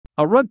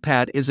A rug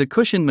pad is a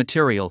cushioned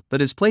material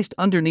that is placed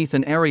underneath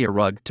an area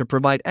rug to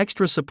provide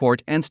extra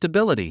support and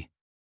stability.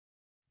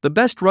 The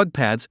best rug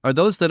pads are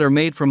those that are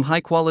made from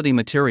high-quality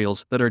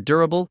materials that are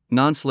durable,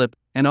 non-slip,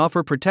 and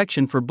offer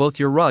protection for both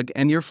your rug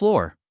and your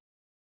floor.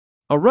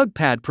 A rug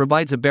pad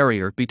provides a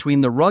barrier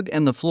between the rug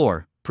and the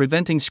floor,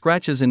 preventing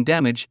scratches and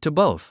damage to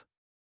both.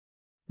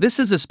 This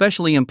is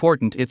especially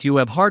important if you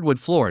have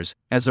hardwood floors,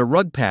 as a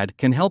rug pad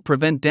can help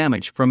prevent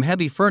damage from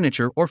heavy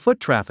furniture or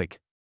foot traffic.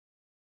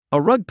 A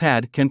rug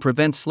pad can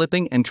prevent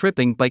slipping and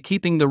tripping by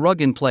keeping the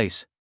rug in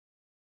place.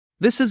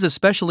 This is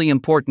especially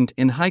important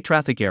in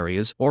high-traffic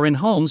areas or in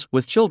homes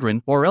with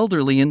children or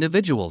elderly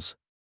individuals.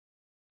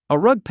 A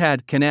rug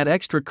pad can add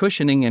extra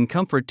cushioning and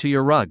comfort to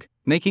your rug,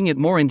 making it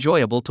more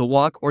enjoyable to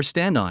walk or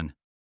stand on.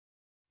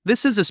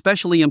 This is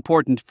especially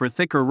important for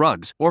thicker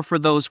rugs or for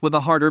those with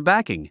a harder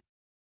backing.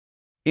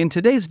 In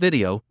today's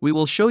video, we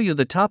will show you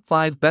the top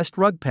 5 best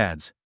rug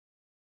pads.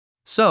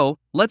 So,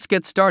 let's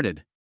get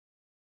started.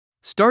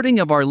 Starting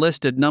of our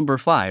list at number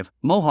 5,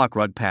 Mohawk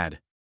Rug Pad.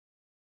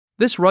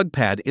 This rug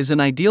pad is an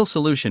ideal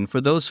solution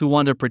for those who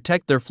want to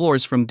protect their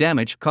floors from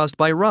damage caused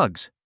by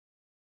rugs.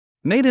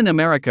 Made in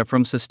America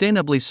from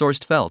sustainably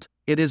sourced felt,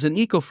 it is an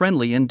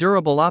eco-friendly and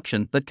durable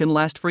option that can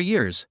last for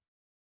years.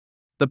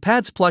 The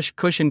pad's plush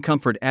cushion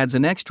comfort adds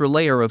an extra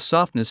layer of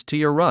softness to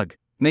your rug,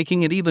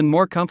 making it even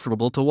more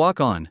comfortable to walk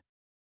on.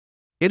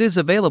 It is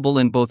available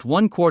in both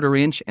 1/4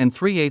 inch and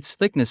 3/8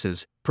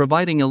 thicknesses,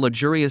 providing a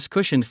luxurious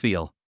cushioned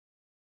feel.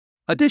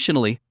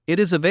 Additionally, it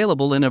is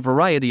available in a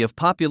variety of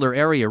popular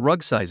area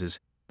rug sizes,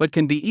 but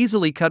can be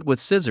easily cut with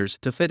scissors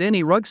to fit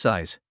any rug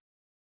size.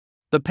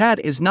 The pad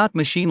is not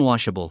machine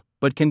washable,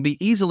 but can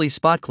be easily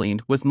spot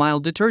cleaned with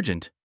mild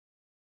detergent.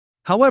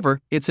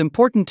 However, it's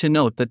important to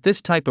note that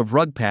this type of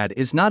rug pad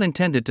is not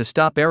intended to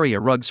stop area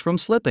rugs from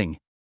slipping.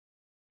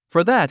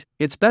 For that,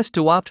 it's best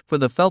to opt for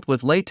the felt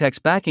with latex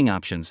backing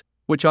options,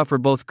 which offer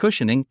both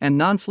cushioning and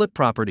non-slip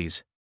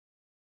properties.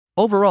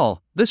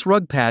 Overall, this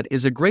rug pad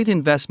is a great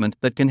investment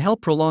that can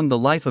help prolong the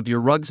life of your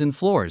rugs and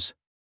floors.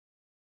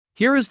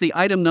 Here is the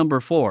item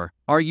number 4,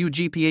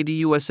 RUGPAD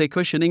USA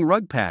Cushioning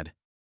Rug Pad.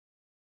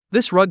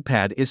 This rug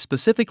pad is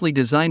specifically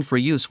designed for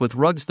use with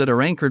rugs that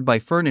are anchored by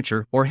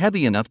furniture or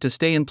heavy enough to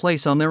stay in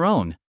place on their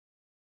own.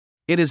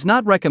 It is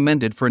not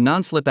recommended for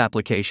non-slip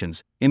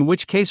applications, in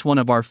which case one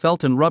of our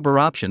felt and rubber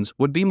options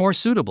would be more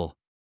suitable.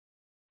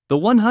 The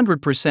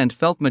 100%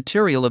 felt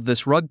material of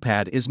this rug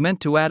pad is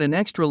meant to add an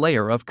extra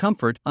layer of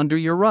comfort under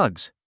your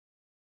rugs.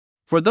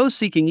 For those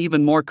seeking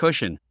even more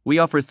cushion, we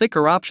offer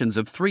thicker options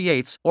of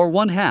 3/8 or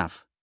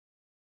 1/2.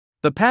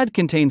 The pad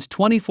contains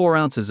 24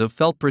 ounces of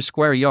felt per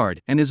square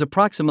yard and is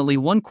approximately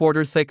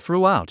 1/4 thick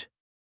throughout.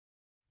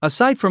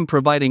 Aside from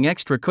providing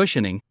extra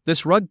cushioning,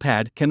 this rug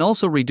pad can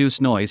also reduce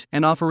noise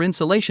and offer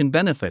insulation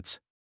benefits.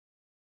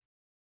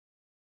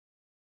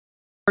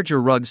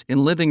 Larger rugs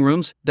in living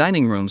rooms,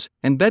 dining rooms,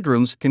 and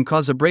bedrooms can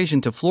cause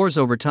abrasion to floors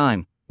over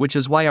time, which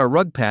is why our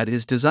rug pad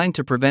is designed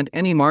to prevent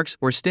any marks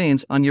or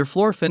stains on your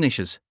floor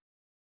finishes.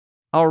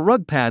 Our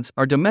rug pads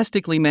are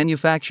domestically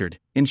manufactured,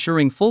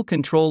 ensuring full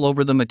control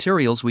over the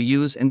materials we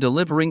use and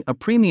delivering a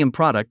premium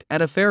product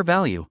at a fair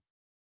value.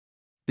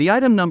 The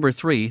item number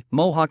 3,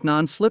 Mohawk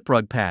Non-Slip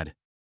Rug Pad.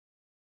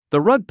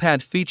 The rug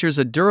pad features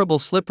a durable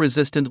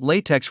slip-resistant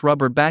latex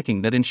rubber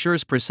backing that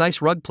ensures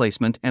precise rug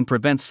placement and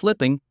prevents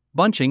slipping,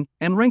 bunching,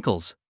 and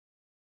wrinkles.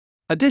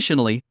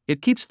 Additionally,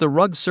 it keeps the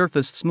rug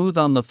surface smooth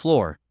on the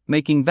floor,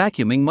 making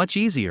vacuuming much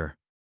easier.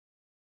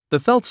 The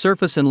felt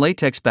surface and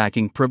latex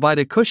backing provide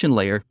a cushion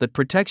layer that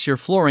protects your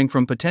flooring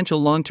from potential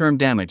long-term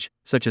damage,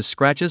 such as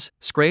scratches,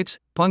 scrapes,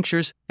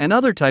 punctures, and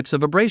other types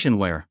of abrasion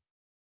wear.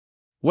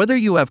 Whether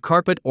you have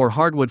carpet or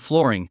hardwood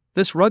flooring,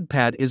 this rug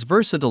pad is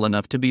versatile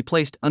enough to be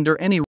placed under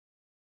any.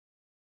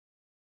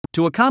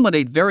 To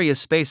accommodate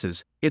various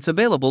spaces, it's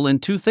available in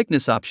 2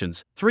 thickness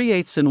options,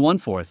 3/8 and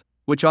 1/4,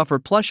 which offer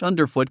plush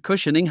underfoot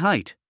cushioning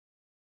height.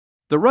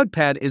 The rug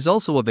pad is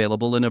also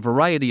available in a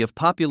variety of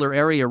popular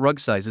area rug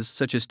sizes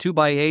such as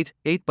 2x8,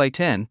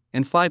 8x10,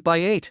 and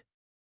 5x8.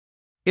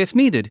 If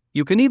needed,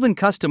 you can even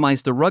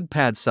customize the rug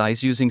pad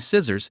size using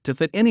scissors to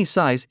fit any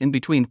size in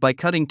between by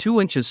cutting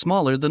 2 inches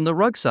smaller than the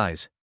rug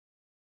size.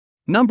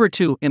 Number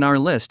 2 in our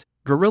list,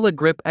 Gorilla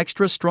Grip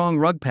Extra Strong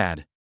Rug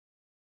Pad.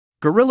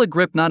 Gorilla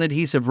Grip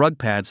non-adhesive rug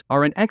pads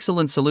are an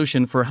excellent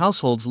solution for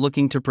households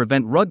looking to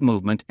prevent rug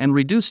movement and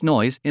reduce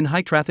noise in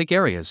high-traffic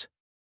areas.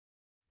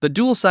 The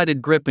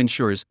dual-sided grip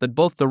ensures that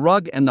both the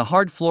rug and the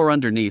hard floor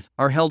underneath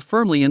are held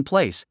firmly in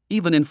place,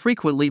 even in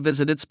frequently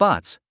visited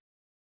spots.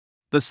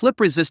 The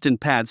slip-resistant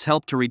pads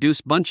help to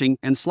reduce bunching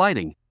and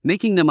sliding,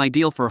 making them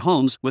ideal for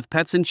homes with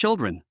pets and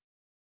children.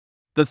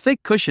 The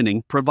thick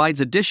cushioning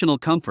provides additional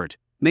comfort,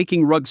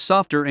 making rugs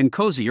softer and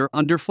cozier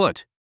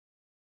underfoot.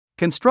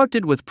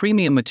 Constructed with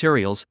premium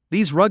materials,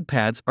 these rug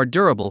pads are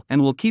durable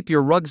and will keep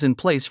your rugs in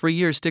place for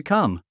years to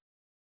come.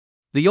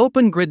 The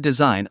open grid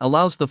design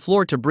allows the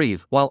floor to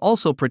breathe while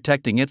also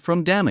protecting it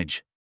from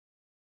damage.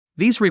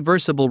 These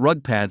reversible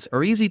rug pads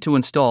are easy to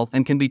install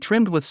and can be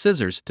trimmed with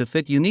scissors to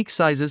fit unique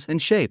sizes and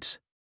shapes.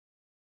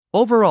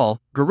 Overall,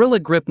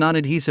 Gorilla Grip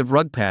non-adhesive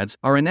rug pads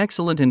are an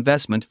excellent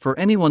investment for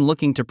anyone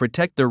looking to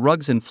protect their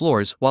rugs and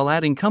floors while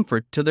adding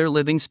comfort to their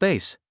living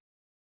space.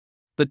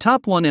 The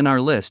top one in our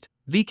list,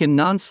 Viken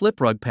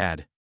Non-Slip Rug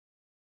Pad.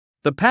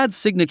 The pad's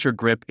signature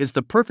grip is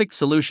the perfect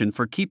solution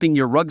for keeping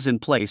your rugs in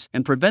place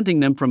and preventing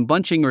them from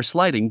bunching or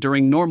sliding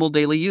during normal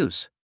daily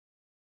use.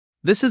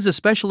 This is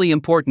especially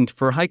important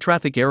for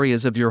high-traffic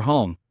areas of your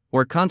home,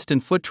 where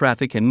constant foot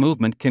traffic and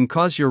movement can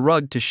cause your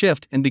rug to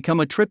shift and become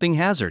a tripping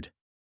hazard.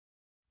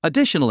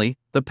 Additionally,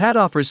 the pad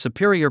offers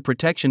superior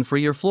protection for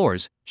your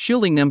floors,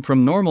 shielding them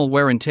from normal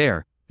wear and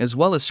tear, as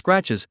well as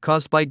scratches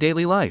caused by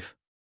daily life.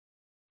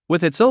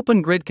 With its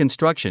open grid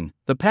construction,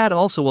 the pad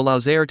also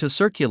allows air to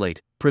circulate,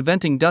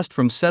 preventing dust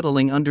from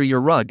settling under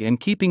your rug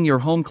and keeping your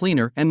home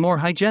cleaner and more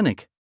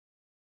hygienic.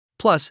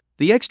 Plus,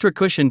 the extra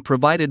cushion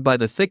provided by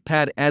the thick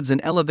pad adds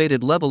an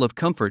elevated level of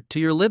comfort to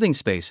your living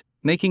space,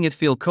 making it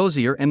feel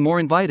cozier and more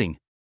inviting.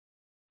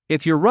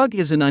 If your rug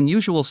is an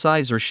unusual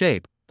size or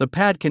shape, the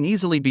pad can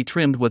easily be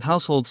trimmed with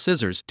household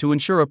scissors to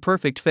ensure a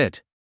perfect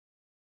fit.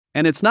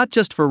 And it's not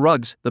just for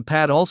rugs, the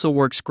pad also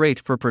works great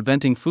for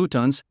preventing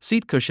futons,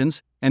 seat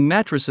cushions, and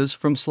mattresses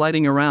from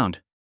sliding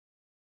around.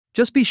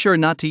 Just be sure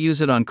not to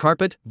use it on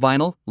carpet,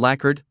 vinyl,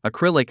 lacquered,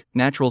 acrylic,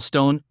 natural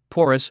stone,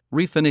 porous,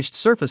 refinished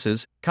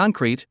surfaces,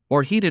 concrete,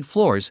 or heated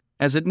floors,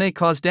 as it may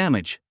cause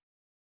damage.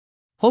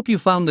 Hope you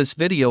found this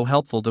video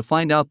helpful to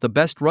find out the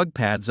best rug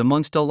pads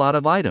amongst a lot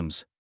of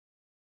items.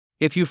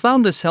 If you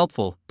found this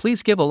helpful,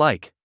 please give a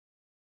like.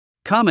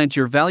 Comment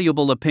your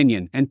valuable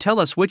opinion and tell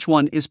us which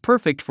one is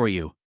perfect for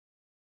you.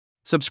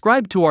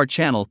 Subscribe to our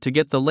channel to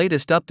get the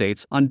latest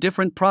updates on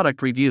different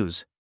product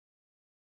reviews.